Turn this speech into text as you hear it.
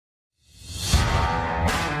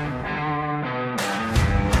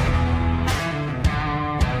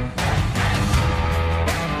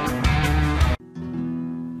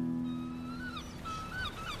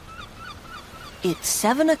It's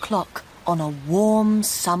 7 o'clock on a warm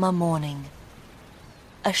summer morning.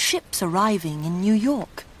 A ship's arriving in New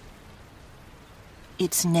York.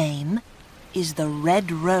 Its name is the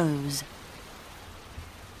Red Rose.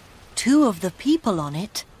 2 of the people on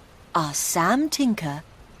it are Sam Tinker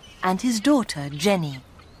and his daughter Jenny.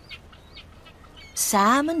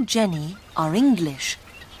 Sam and Jenny are English,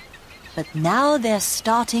 but now they're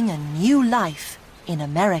starting a new life in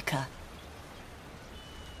America.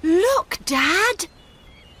 "Look, Dad,"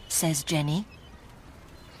 says Jenny.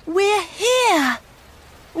 "We're here!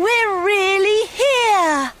 We're really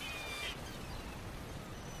here!"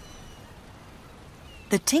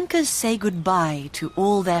 The Tinkers say goodbye to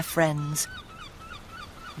all their friends.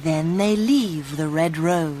 Then they leave the Red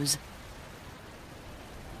Rose.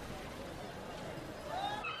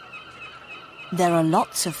 There are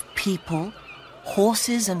lots of people,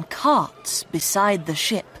 horses and carts beside the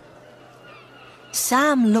ship.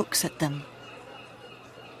 Sam looks at them.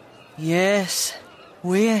 "Yes,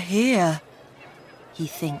 we're here," he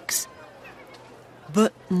thinks.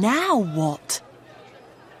 "But now what?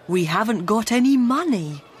 We haven't got any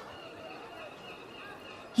money."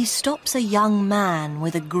 He stops a young man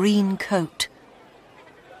with a green coat.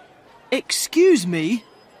 "Excuse me,"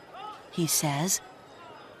 he says.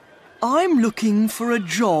 "I'm looking for a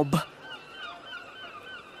job."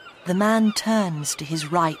 The man turns to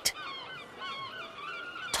his right.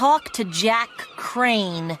 "Talk to Jack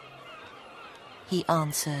Crane," he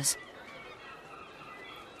answers.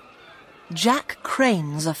 Jack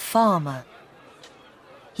Crane's a farmer.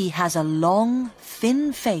 He has a long,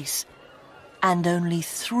 thin face and only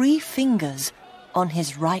 3 fingers on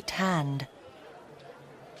his right hand.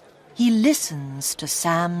 He listens to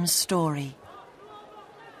Sam's story.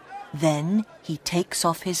 Then he takes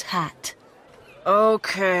off his hat.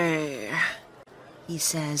 "Okay," he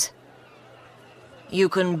says. "You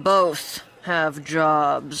can both have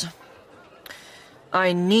jobs.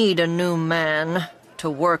 I need a new man to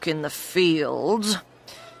work in the fields,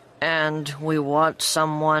 and we want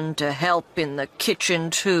someone to help in the kitchen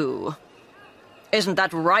too. Isn't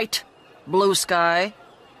that right, Blue Sky?"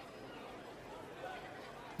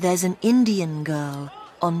 There's an Indian girl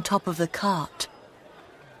on top of the cart.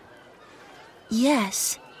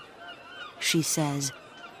 "Yes," she says,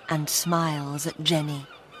 and smiles at Jenny.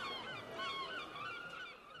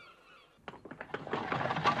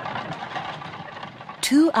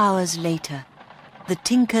 Two hours later, the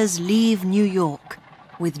Tinkers leave New York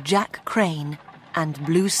with Jack Crane and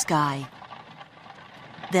Blue Sky.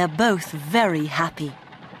 They're both very happy.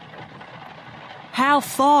 "How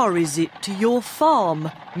far is it to your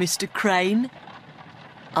farm, Mr. Crane?"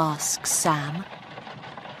 asks Sam.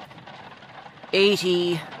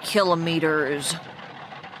 80 kilometers,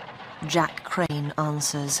 Jack Crane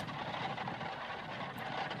answers.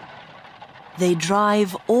 They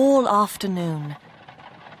drive all afternoon.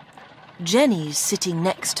 Jenny's sitting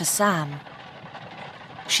next to Sam.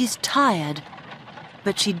 She's tired,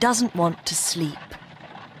 but she doesn't want to sleep.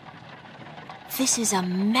 "This is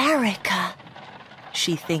America,"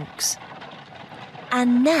 she thinks.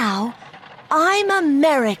 "And now I'm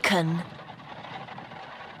American."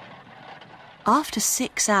 After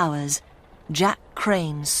 6 hours, Jack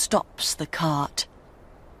Crane stops the cart.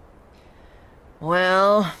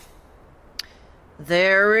 "Well,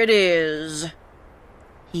 there it is,"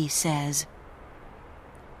 he says.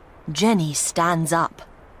 Jenny stands up.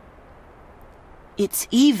 It's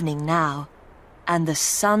evening now, and the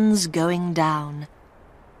sun's going down.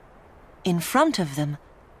 In front of them,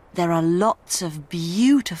 there are lots of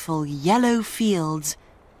beautiful yellow fields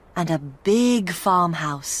and a big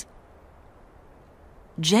farmhouse.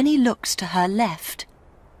 Jenny looks to her left.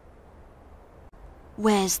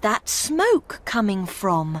 "Where's that smoke coming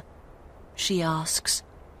from?" she asks.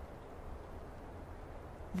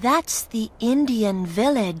 "That's the Indian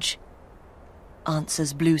village,"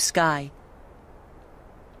 answers Blue Sky.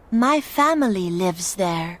 "My family lives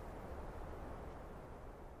there."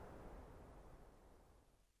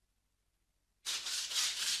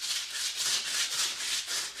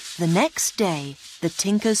 The next day, the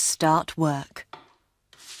Tinkers start work.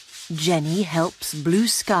 Jenny helps Blue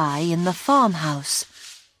Sky in the farmhouse.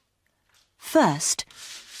 First,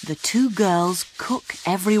 the 2 girls cook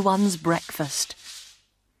everyone's breakfast.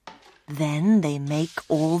 Then they make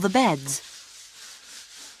all the beds.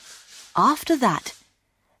 After that,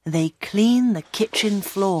 they clean the kitchen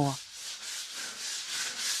floor.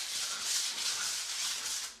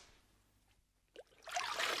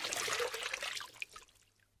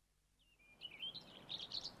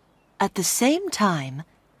 At the same time,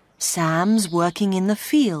 Sam's working in the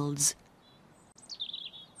fields.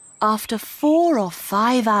 After 4 or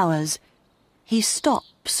 5 hours, He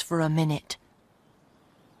stops for a minute.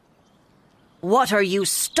 "What are you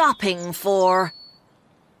stopping for?"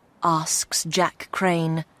 asks Jack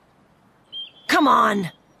Crane. "Come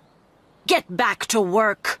on! Get back to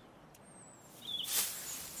work!"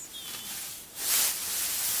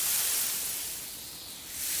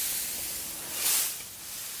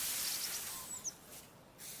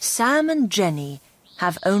 Sam and Jenny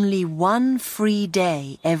have only one free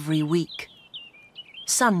day every week.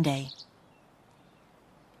 Sunday.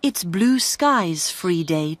 It's Blue Sky's free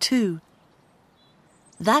day too.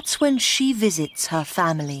 That's when she visits her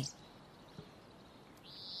family.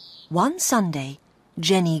 One Sunday,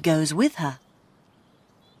 Jenny goes with her.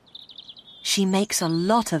 She makes a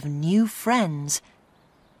lot of new friends.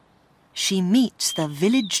 She meets the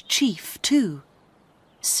village chief too,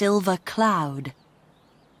 Silver Cloud.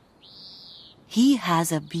 He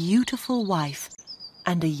has a beautiful wife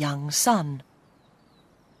and a young son.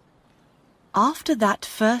 After that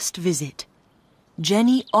first visit,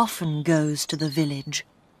 Jenny often goes to the village.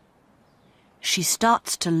 She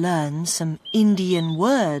starts to learn some Indian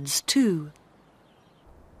words too.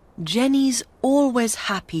 Jenny's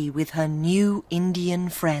always happy with her new Indian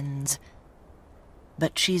friends,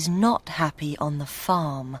 but she's not happy on the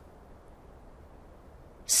farm.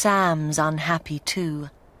 Sam's unhappy too.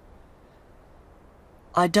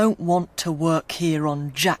 "I don't want to work here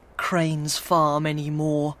on Jack Crane's farm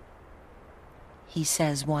anymore," he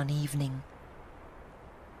says one evening.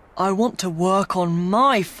 "I want to work on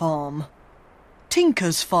my farm,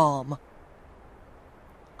 Tinker's farm."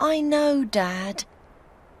 "I know, Dad,"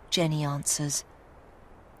 Jenny answers.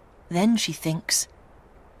 Then she thinks,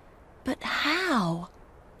 "But how?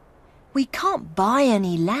 We can't buy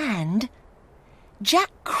any land.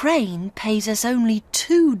 Jack Crane pays us only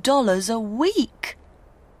 $2 a week."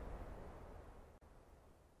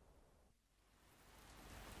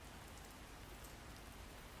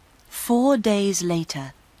 Four days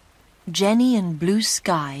later, Jenny and Blue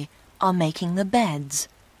Sky are making the beds.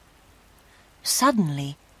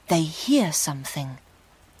 Suddenly, they hear something.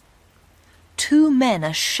 Two men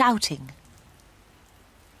are shouting.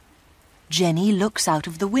 Jenny looks out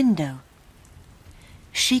of the window.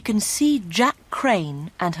 She can see Jack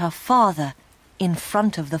Crane and her father in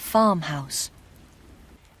front of the farmhouse.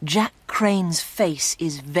 Jack Crane's face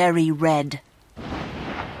is very red.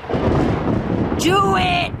 "Do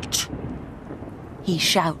it!" he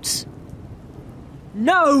shouts.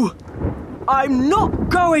 "No, I'm not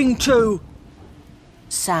going to,"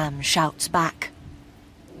 Sam shouts back.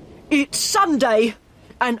 "It's Sunday,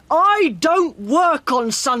 and I don't work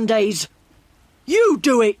on Sundays. You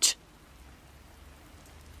do it."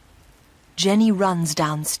 Jenny runs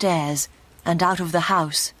downstairs and out of the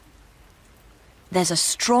house. There's a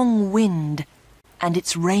strong wind, and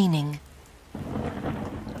it's raining.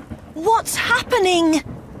 "What's happening?"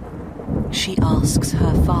 she asks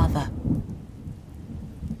her father.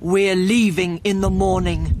 "We're leaving in the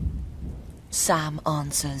morning," Sam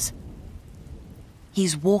answers.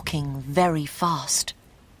 He's walking very fast.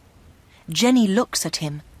 Jenny looks at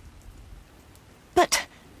him. "But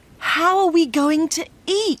how are we going to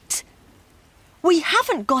eat? We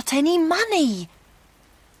haven't got any money."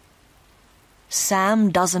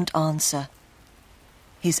 Sam doesn't answer.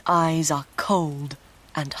 His eyes are cold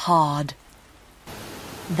and hard.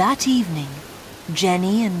 That evening,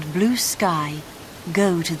 Jenny and Blue Sky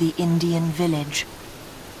go to the Indian village.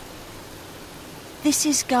 "This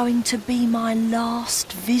is going to be my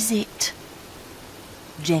last visit,"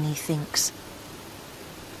 Jenny thinks.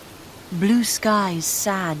 Blue Sky's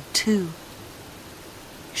sad too.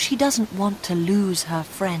 She doesn't want to lose her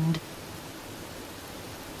friend.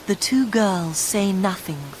 The two girls say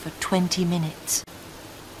nothing for 20 minutes.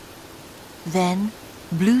 Then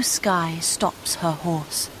Blue Sky stops her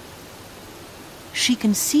horse. She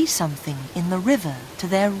can see something in the river to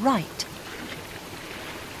their right.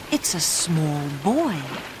 It's a small boy.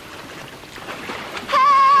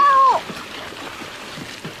 "Help!"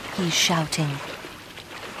 he's shouting.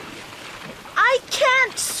 "I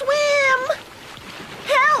can't swim!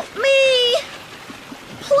 Help me!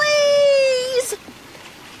 Please!"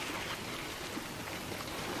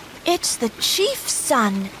 "It's the chief's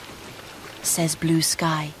son," says Blue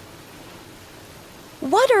Sky.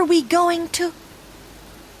 "What are we going to—"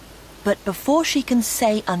 But before she can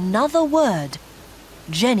say another word,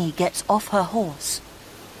 Jenny gets off her horse.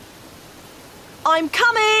 "I'm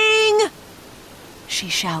coming!" she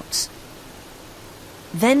shouts.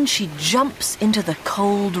 Then she jumps into the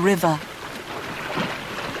cold river.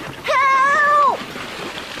 "Help!"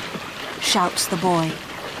 shouts the boy.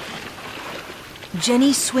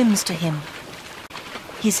 Jenny swims to him.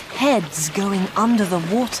 His head's going under the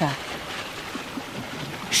water.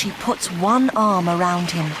 She puts one arm around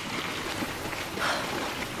him.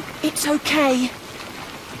 "It's okay,"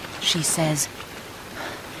 she says.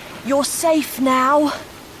 "You're safe now."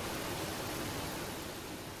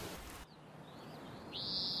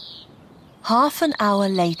 Half an hour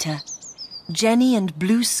later, Jenny and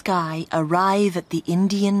Blue Sky arrive at the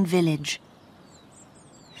Indian village.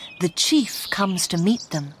 The chief comes to meet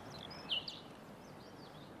them.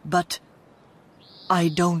 "But I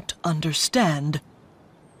don't understand,"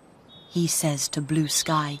 he says to Blue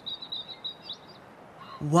Sky.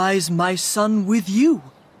 "Why's my son with you?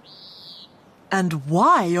 And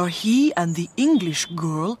why are he and the English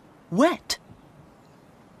girl wet?"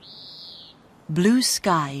 Blue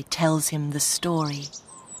Sky tells him the story.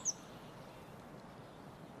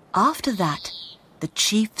 After that, the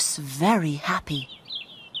chief's very happy.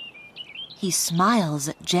 He smiles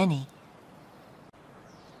at Jenny.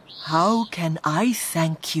 "How can I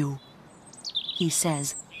thank you?" he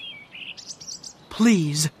says.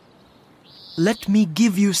 "Please, let me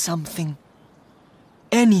give you something.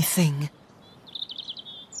 Anything."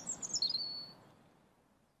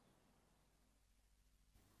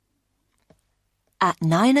 At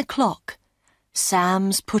 9 o'clock,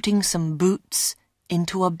 Sam's putting some boots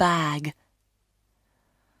into a bag.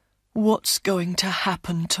 "What's going to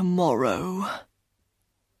happen tomorrow?"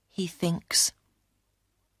 he thinks.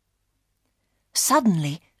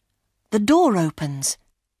 Suddenly, the door opens.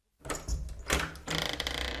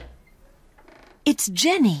 It's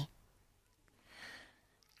Jenny.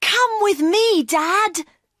 "Come with me, Dad,"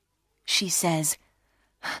 she says.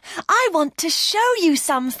 "I want to show you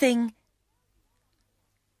something."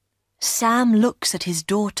 Sam looks at his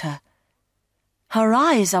daughter. Her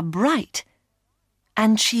eyes are bright,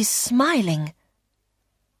 and she's smiling.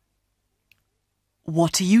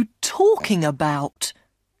 "What are you talking about?"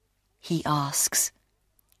 he asks.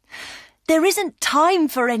 "There isn't time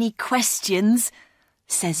for any questions,"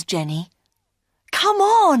 says Jenny. "Come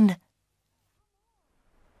on."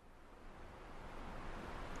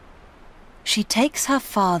 She takes her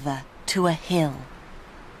father to a hill.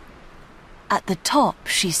 At the top,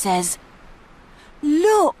 she says,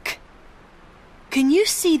 "Look! Can you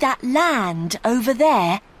see that land over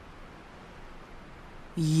there?"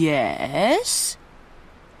 "Yes,"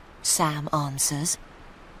 Sam answers.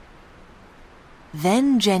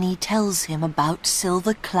 Then Jenny tells him about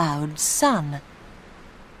Silver Cloud's son.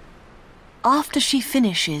 After she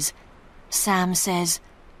finishes, Sam says,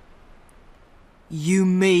 "You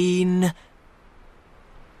mean—"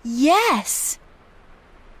 "Yes."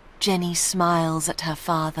 Jenny smiles at her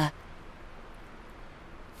father.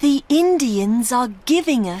 "The Indians are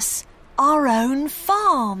giving us our own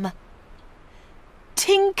farm.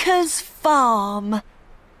 Tinker's Farm.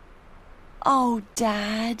 Oh,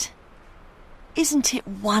 Dad, isn't it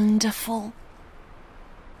wonderful?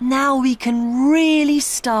 Now we can really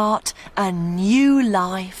start a new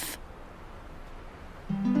life."